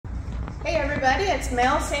Hey everybody, it's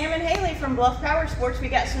Mel, Sam, and Haley from Bluff Power Sports. We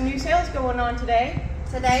got some new sales going on today.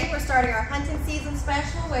 Today we're starting our hunting season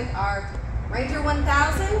special with our Ranger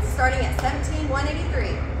 1000 starting at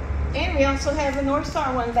 $17,183. And we also have the North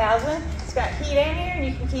Star 1000. It's got heat and air and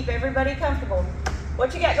you can keep everybody comfortable.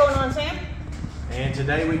 What you got going on, Sam? And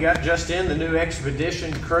today we got just in the new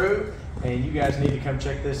Expedition Crew, and you guys need to come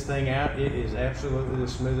check this thing out. It is absolutely the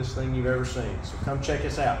smoothest thing you've ever seen. So come check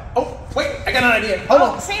us out. Oh, wait, I got an idea. Hold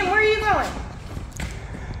on. Sam, where are you going?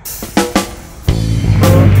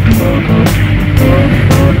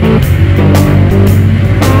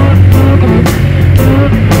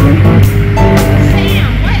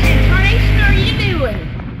 Sam, what in tarnation are you doing?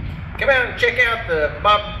 Come out and check out the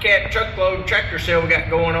Bobcat truckload tractor sale we got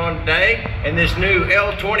going on today, and this new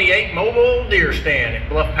L28 mobile deer stand at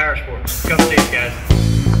Bluff Power Sports. Come see us, guys.